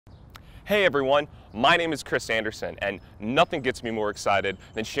Hey everyone, my name is Chris Anderson, and nothing gets me more excited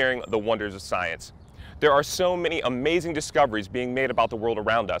than sharing the wonders of science. There are so many amazing discoveries being made about the world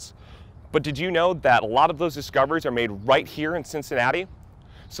around us. But did you know that a lot of those discoveries are made right here in Cincinnati?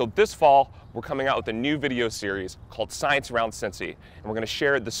 So this fall, we're coming out with a new video series called Science Around Cincy, and we're going to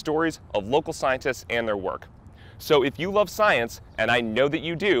share the stories of local scientists and their work. So if you love science, and I know that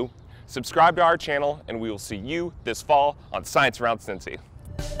you do, subscribe to our channel and we will see you this fall on Science Around Cincy.